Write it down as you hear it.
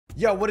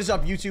Yo, what is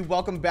up, YouTube?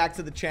 Welcome back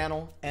to the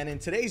channel. And in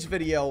today's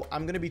video,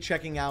 I'm going to be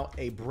checking out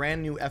a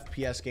brand new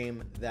FPS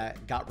game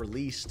that got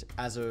released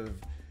as of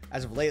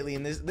lately.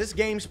 And this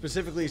game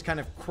specifically has kind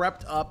of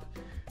crept up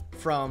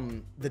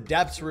from the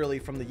depths, really,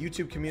 from the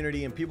YouTube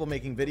community and people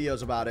making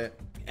videos about it.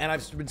 And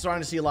I've been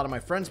starting to see a lot of my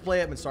friends play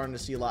it. I've been starting to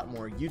see a lot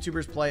more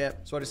YouTubers play it.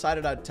 So I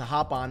decided to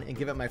hop on and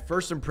give it my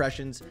first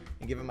impressions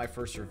and give it my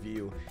first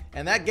review.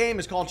 And that game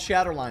is called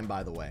Shatterline,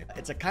 by the way.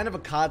 It's a kind of a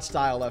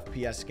COD-style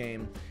FPS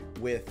game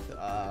with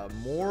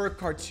more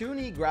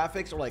cartoony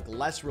graphics, or like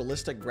less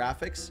realistic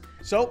graphics.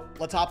 So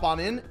let's hop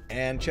on in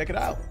and check it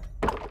out.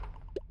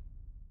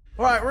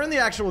 All right, we're in the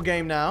actual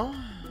game now.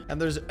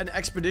 And there's an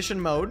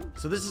expedition mode.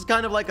 So this is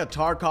kind of like a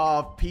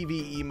Tarkov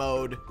PvE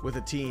mode with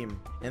a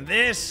team. And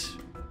this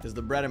is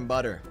the bread and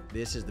butter.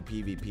 This is the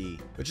PvP,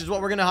 which is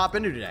what we're gonna hop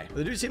into today.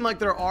 They do seem like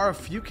there are a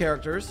few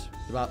characters,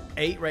 about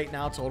 8 right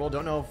now total.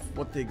 Don't know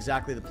what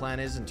exactly the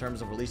plan is in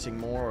terms of releasing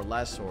more or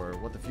less, or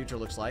what the future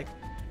looks like.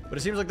 But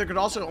it seems like there could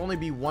also only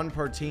be 1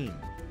 per team,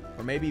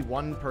 or maybe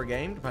 1 per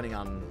game, depending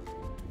on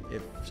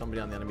if somebody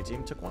on the enemy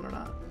team took 1 or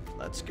not.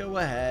 Let's go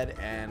ahead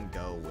and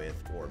go with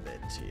Orbit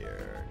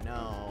here.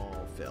 No,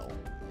 Phil.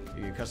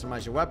 You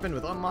customize your weapon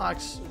with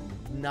unlocks.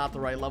 Not the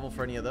right level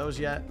for any of those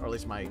yet, or at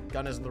least my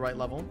gun isn't the right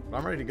level, but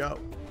I'm ready to go.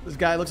 This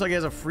guy looks like he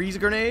has a freeze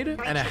grenade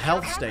and a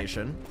health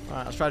station. All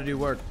right, let's try to do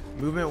work.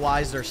 Movement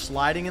wise, they're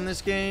sliding in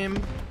this game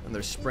and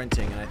they're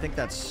sprinting, and I think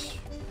that's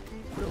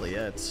really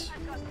it.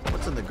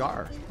 What's in the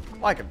car?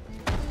 Oh, I can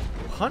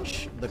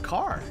punch the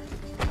car.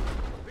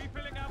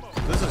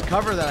 This is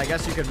cover that I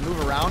guess you could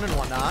move around and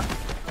whatnot.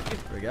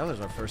 There we go,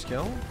 there's our first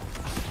kill.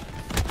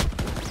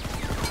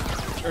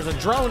 There's a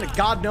drone,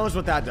 God knows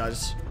what that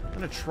does. I'm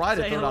gonna try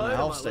to throw it on the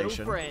health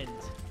station.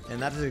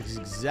 And that is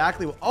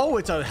exactly what, oh,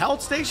 it's a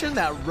health station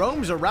that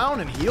roams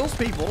around and heals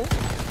people.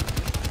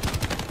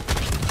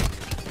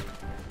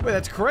 Wait,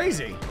 that's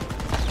crazy.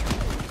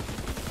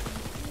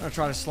 I'm gonna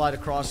try to slide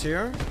across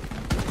here.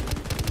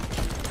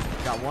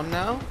 Got one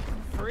now.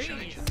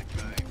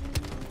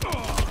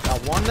 Got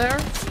one there.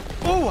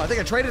 Oh, I think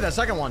I traded that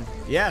second one.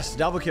 Yes,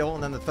 double kill,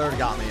 and then the third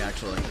got me,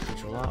 actually.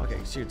 Okay,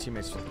 you see your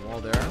teammates on the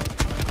wall there.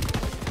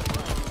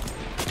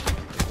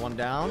 One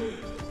down.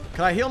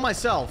 Can I heal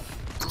myself?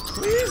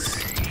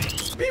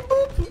 Please? Beep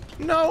boop.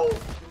 No.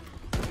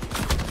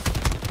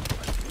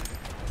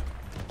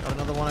 Got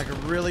another one. I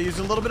could really use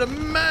a little bit of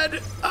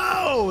med.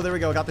 Oh, there we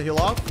go. Got the heal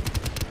off.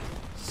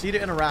 C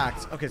to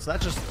interact. Okay, so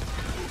that's just...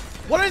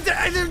 What is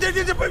that?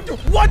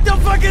 What the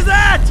fuck is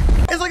that?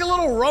 It's like a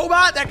little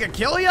robot that can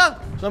kill you?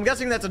 So I'm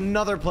guessing that's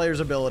another player's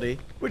ability,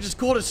 which is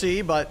cool to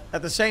see, but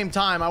at the same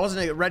time, I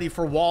wasn't ready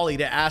for Wally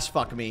to ass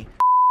fuck me.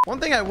 One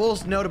thing I will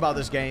note about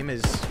this game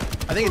is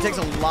I think it takes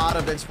a lot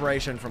of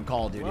inspiration from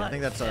Call of Duty. I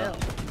think that's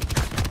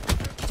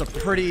a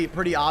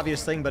pretty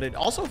obvious thing, but it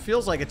also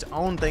feels like its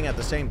own thing at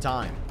the same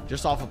time,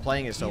 just off of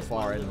playing it so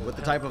far, and with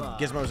the type of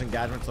gizmos and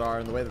gadgets there are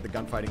and the way that the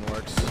gunfighting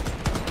works.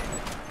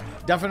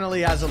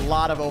 Definitely has a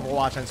lot of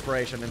Overwatch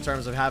inspiration in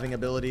terms of having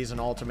abilities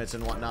and ultimates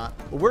and whatnot.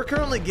 But we're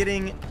currently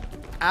getting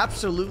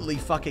absolutely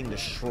fucking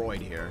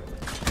destroyed here.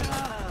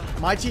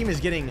 My team is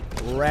getting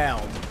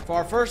railed. For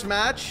our first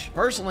match,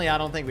 personally, I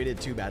don't think we did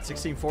too bad.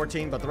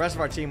 16-14, but the rest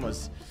of our team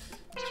was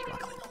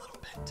struggling a little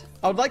bit.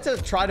 I would like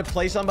to try to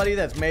play somebody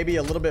that's maybe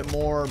a little bit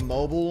more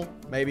mobile,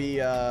 maybe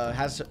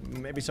has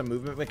maybe some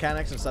movement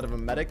mechanics instead of a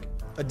medic.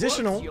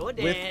 Additional with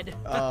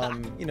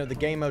you know, the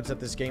game modes that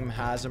this game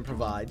has and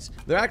provides,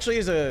 there actually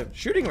is a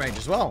shooting range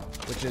as well,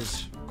 which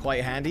is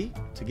quite handy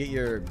to get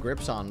your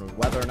grips on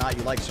whether or not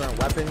you like certain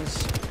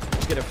weapons.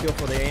 Just get a feel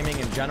for the aiming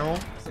in general.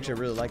 Actually, I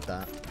really like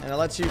that, and it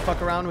lets you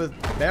fuck around with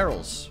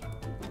barrels.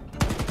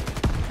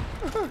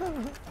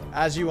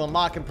 As you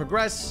unlock and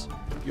progress,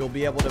 you'll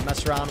be able to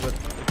mess around with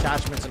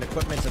attachments and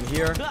equipments in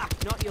here,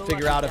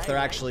 figure out if they're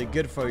actually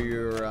good for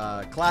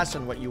your class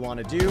and what you want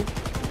to do,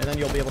 and then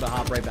you'll be able to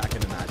hop right back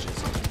into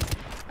matches and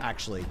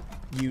actually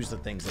use the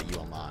things that you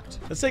unlocked.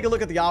 Let's take a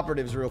look at the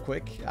operatives real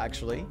quick,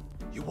 actually.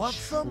 You want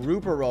some?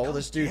 Trooper roll.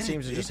 This dude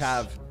seems to just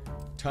have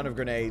a ton of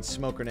grenades,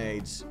 smoke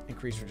grenades,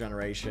 increased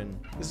regeneration.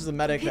 This is the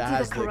medic that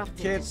has the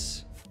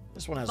kits.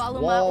 This one has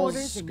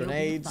walls,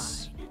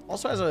 grenades.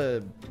 Also has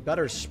a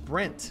better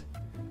sprint.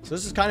 So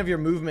this is kind of your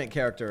movement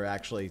character,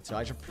 actually. So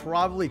I should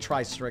probably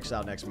try Strix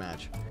out next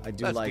match. I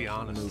do like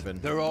moving.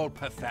 They're all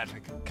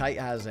pathetic. Kite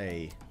has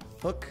a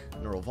hook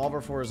and a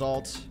revolver for his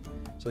ult.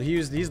 So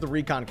he's the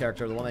recon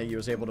character, the one that he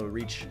was able to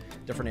reach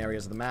different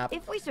areas of the map.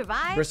 If we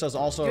survive, Bristo's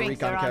also a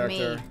recon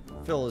character.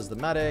 Phil is the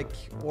medic.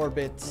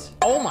 Orbit.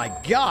 Oh my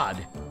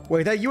god!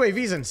 Wait, that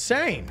UAV's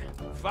insane.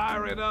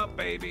 Fire it up,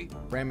 baby.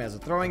 Ram has a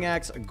throwing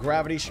axe, a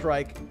gravity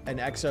strike, an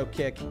exo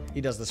kick.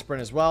 He does the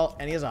sprint as well,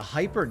 and he has a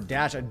hyper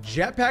dash, a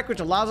jetpack which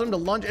allows him to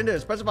lunge into a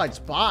specified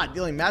spot,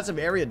 dealing massive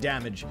area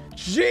damage.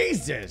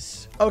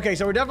 Jesus. Okay,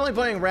 so we're definitely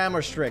playing Ram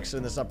or Strix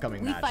in this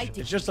upcoming match.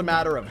 It's just a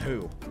matter of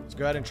who. Let's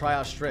go ahead and try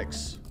out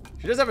Strix.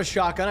 She does have a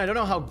shotgun. I don't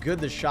know how good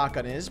the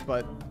shotgun is,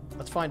 but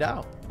let's find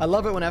out. I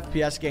love it when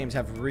FPS games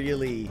have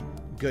really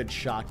good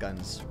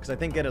shotguns, because I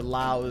think it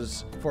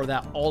allows for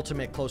that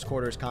ultimate close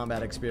quarters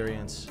combat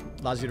experience.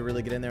 Allows you to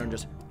really get in there and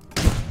just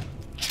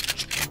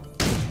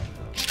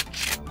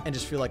and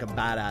just feel like a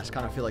badass.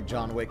 Kind of feel like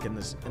John Wick in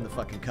the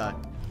fucking cut.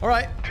 All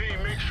right,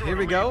 here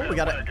we go. We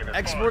gotta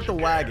export the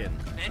wagon.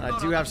 I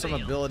do have some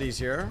abilities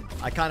here.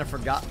 I kind of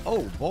forgot.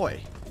 Oh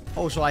boy.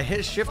 Oh, so I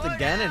hit shift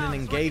again and it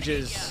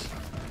engages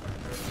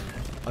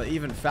an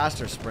even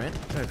faster sprint.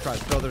 I'm gonna try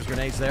to throw those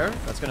grenades there.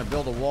 That's gonna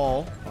build a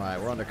wall. All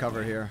right, we're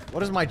undercover here.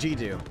 What does my G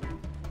do?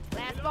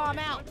 Last bomb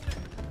out.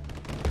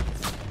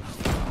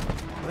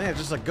 I think it's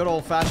just a good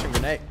old-fashioned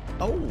grenade.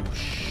 Oh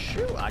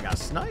shoot, I got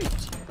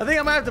sniped. I think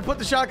I might have to put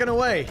the shotgun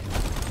away.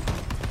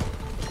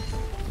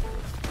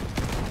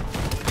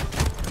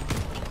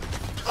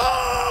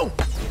 Oh!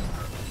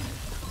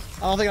 I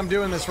don't think I'm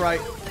doing this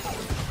right.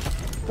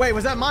 Wait,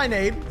 was that my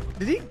nade?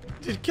 Did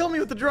he kill me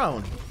with the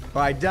drone?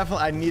 All right,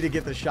 definitely. I need to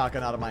get the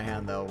shotgun out of my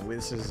hand though.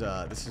 This is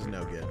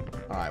no good.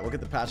 All right, we'll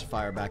get the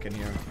pacifier back in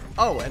here.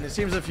 Oh, and it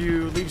seems if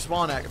you leave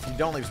spawn, if you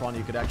don't leave spawn,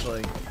 you could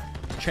actually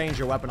change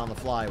your weapon on the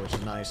fly, which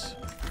is nice.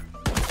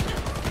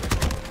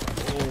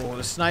 Oh,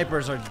 the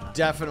snipers are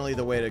definitely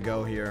the way to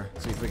go here.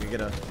 See if we can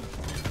get a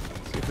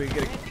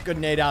good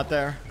nade out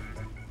there.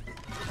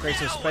 Create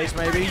some space,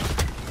 maybe.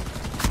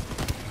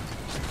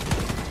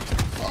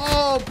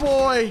 Oh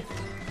boy,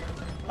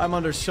 I'm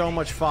under so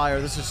much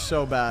fire. This is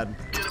so bad.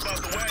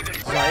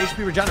 Does my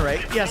HP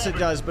regenerate? Yes, it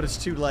does, but it's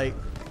too late.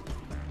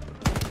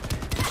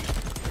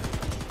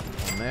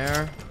 And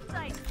there.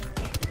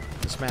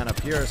 This man up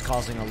here is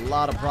causing a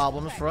lot of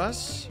problems for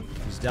us.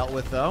 He's dealt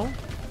with though.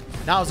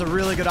 Now is a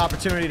really good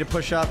opportunity to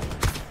push up.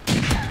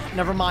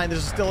 Never mind,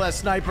 there's still that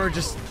sniper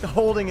just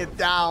holding it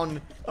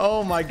down.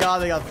 Oh my god,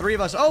 they got 3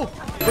 of us. Oh,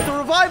 with the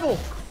revival.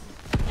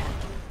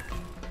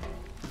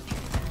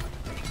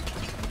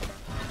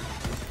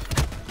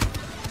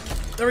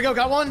 There we go,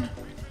 got one.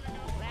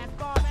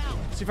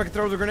 See if I can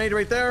throw the grenade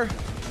right there.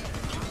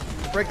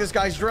 Break this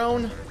guy's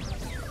drone.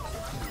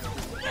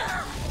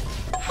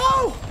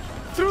 Oh,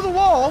 through the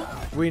wall.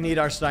 We need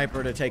our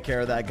sniper to take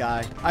care of that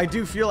guy. I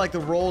do feel like the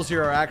roles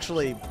here are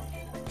actually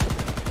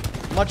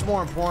much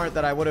more important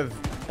than I would have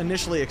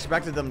initially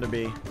expected them to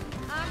be.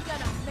 I'm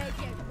gonna make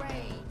it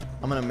rain.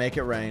 I'm gonna make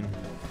it rain.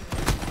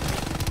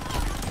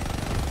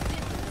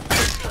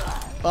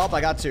 Oh,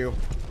 I got 2.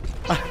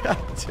 I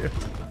got 2.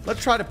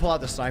 Let's try to pull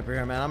out the sniper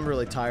here, man. I'm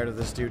really tired of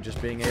this dude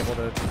just being able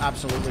to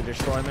absolutely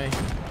destroy me.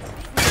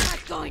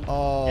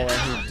 Oh,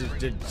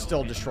 and he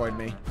still destroyed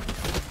me.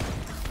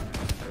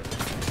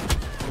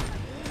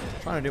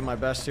 Trying to do my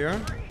best here.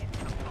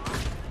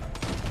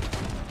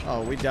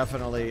 Oh, we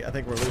definitely... I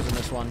think we're losing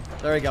this one.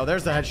 There we go.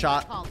 There's the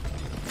headshot.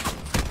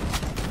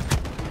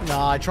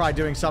 No, I tried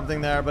doing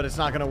something there, but it's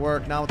not going to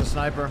work. Not with the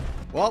sniper.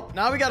 Well,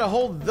 now we got to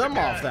hold them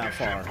off that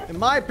far. In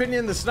my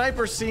opinion, the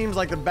sniper seems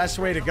like the best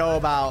way to go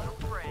about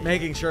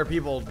making sure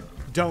people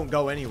don't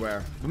go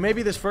anywhere. But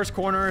maybe this first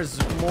corner is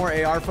more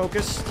AR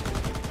focused.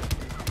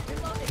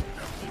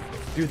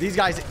 Dude, these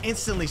guys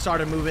instantly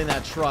started moving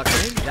that truck.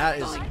 Maybe that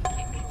is...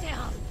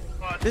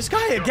 This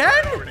guy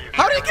again?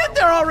 How did he get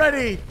there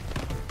already?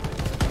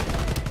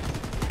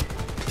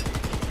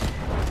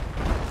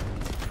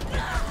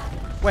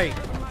 Wait.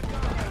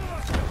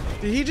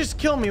 Did he just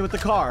kill me with the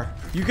car?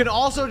 You can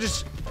also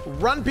just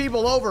run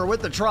people over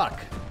with the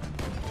truck.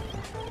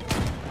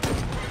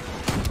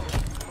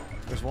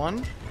 There's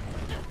one.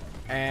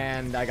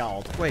 And I got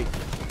ult. Wait.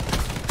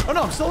 Oh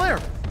no, I'm still there.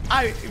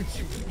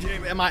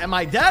 Am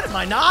I dead? Am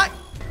I not?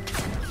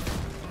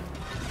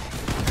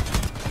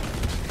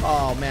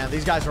 Oh man,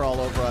 these guys are all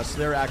over us.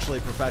 They're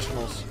actually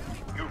professionals.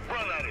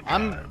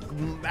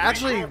 I'm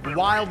actually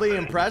wildly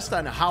impressed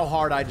on how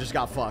hard I just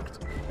got fucked.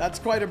 That's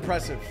quite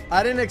impressive.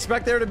 I didn't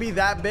expect there to be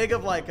that big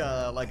of like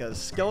a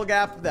skill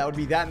gap that would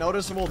be that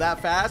noticeable that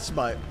fast,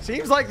 but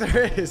seems like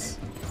there is.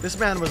 This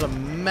man was a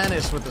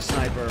menace with the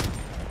sniper.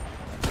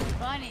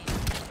 Funny.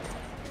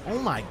 Oh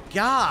my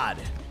god.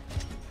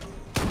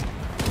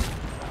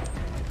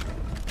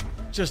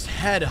 Just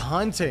head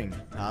hunting.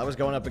 I was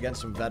going up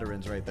against some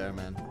veterans right there,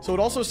 man. So it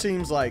also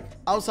seems like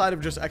outside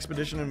of just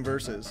Expedition and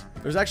Versus,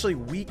 there's actually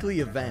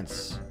weekly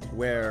events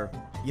where,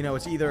 you know,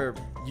 it's either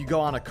you go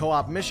on a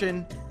co-op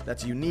mission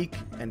that's unique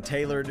and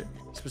tailored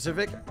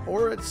specific,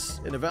 or it's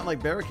an event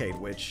like Barricade,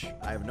 which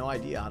I have no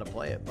idea how to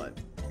play it, but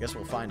I guess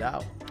we'll find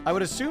out. I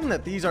would assume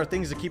that these are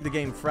things to keep the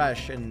game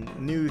fresh and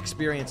new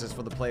experiences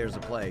for the players to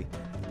play.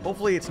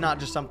 Hopefully it's not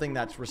just something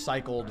that's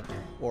recycled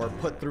or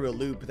put through a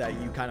loop that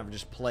you kind of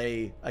just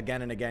play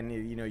again and again.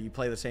 You know, you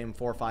play the same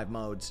 4 or 5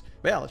 modes.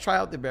 But yeah, let's try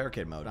out the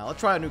Barricade mode. Now let's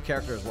try a new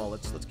character as well.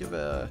 Let's give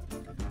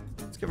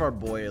our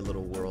boy a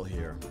little whirl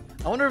here.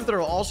 I wonder if there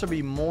will also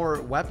be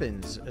more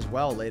weapons as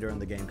well later in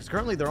the game, because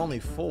currently there are only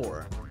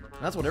 4.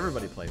 And that's what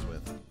everybody plays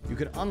with. You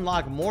can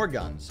unlock more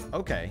guns.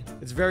 Okay.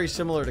 It's very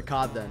similar to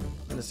COD then,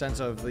 in the sense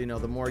of, you know,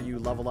 the more you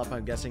level up,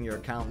 I'm guessing your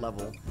account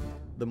level,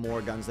 the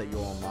more guns that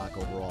you'll unlock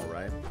overall,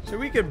 right? So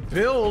we could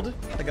build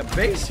like a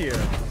base here.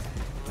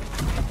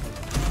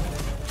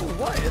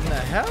 What in the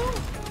hell?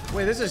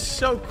 Wait, this is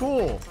so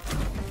cool.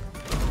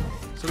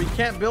 So we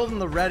can't build in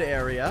the red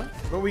area,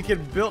 but we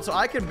could build, so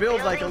I could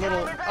build like a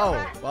little,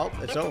 oh, well,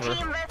 it's over.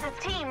 Team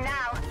versus team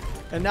now.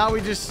 And now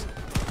we just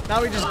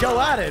go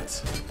at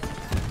it.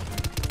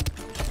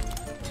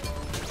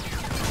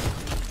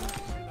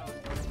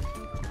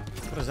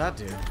 does that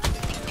do?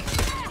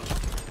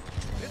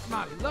 It's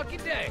my lucky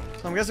day.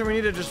 So I'm guessing we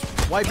need to just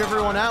wipe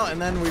everyone out and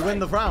then we win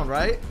the round,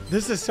 right?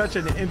 This is such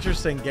an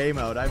interesting game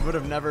mode. I would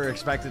have never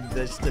expected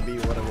this to be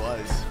what it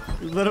was.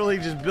 You literally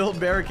just build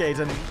barricades,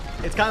 and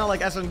it's kind of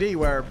like S&D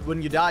where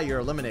when you die, you're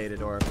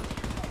eliminated, or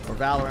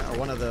Valorant, or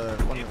one of the,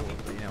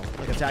 you know,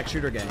 like attack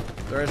shooter game.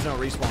 There is no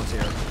respawns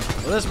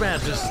here. Well, this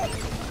man's just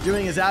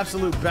doing his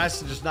absolute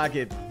best to just not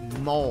get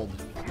mauled.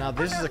 Now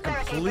this is a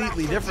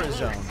completely different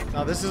zone.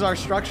 Now this is our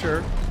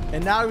structure,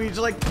 and now we're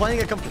just like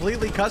playing a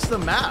completely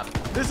custom map.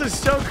 This is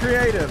so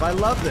creative. I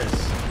love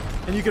this.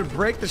 And you can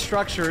break the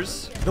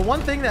structures. The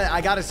one thing that I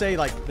gotta say,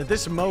 like, that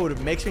this mode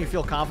makes me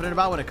feel confident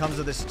about when it comes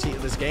to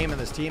this game and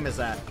this team is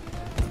that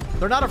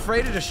they're not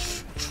afraid to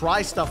just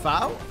try stuff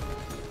out.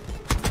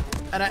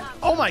 And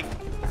oh my,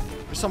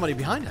 there's somebody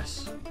behind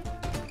us.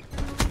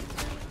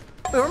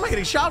 Wait, where am I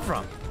getting shot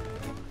from?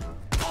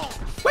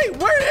 Wait,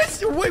 wait,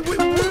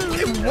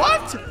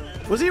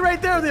 what? Was he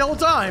right there the whole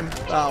time?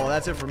 Oh, well,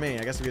 that's it for me.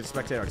 I guess we get to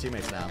spectate our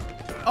teammates now.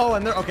 Oh,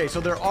 and okay, so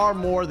there are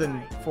more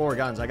than 4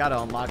 guns. I gotta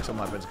unlock some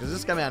weapons because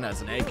this guy, man,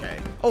 has an AK.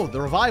 Oh, the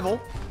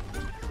revival.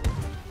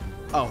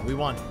 Oh, we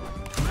won.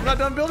 I'm not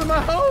done building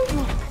my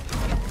home.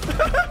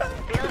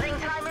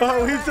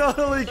 Oh, we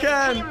totally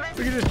can.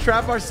 We can just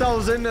trap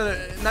ourselves in a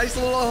nice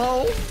little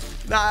hole.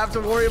 Not have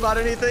to worry about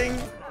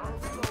anything.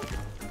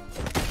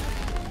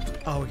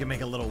 Oh, we can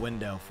make a little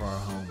window for our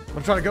home.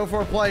 I'm trying to go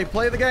for a play.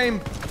 Play the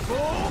game.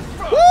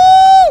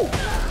 Woo!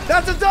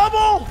 That's a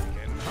double!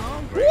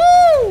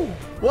 Woo!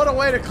 What a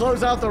way to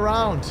close out the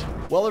round.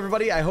 Well,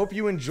 everybody, I hope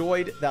you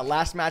enjoyed that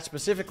last match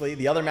specifically.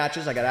 The other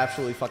matches I got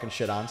absolutely fucking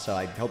shit on, so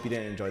I hope you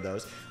didn't enjoy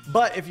those.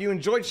 But if you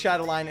enjoyed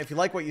Shatterline, if you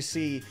like what you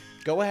see,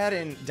 go ahead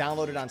and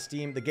download it on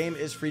Steam. The game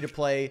is free to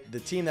play. The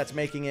team that's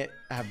making it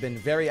have been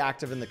very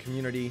active in the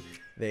community.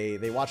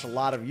 They watch a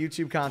lot of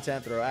YouTube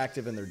content. They're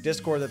active in their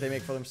Discord that they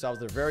make for themselves.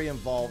 They're very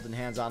involved and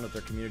hands-on with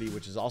their community,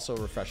 which is also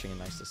refreshing and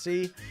nice to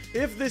see.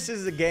 If this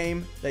is a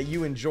game that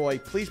you enjoy,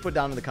 please put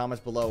down in the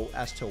comments below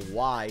as to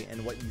why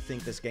and what you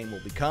think this game will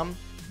become.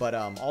 But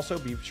also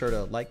be sure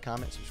to like,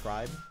 comment,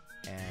 subscribe,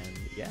 and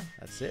yeah,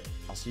 that's it.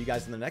 I'll see you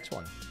guys in the next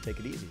one. Take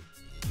it easy.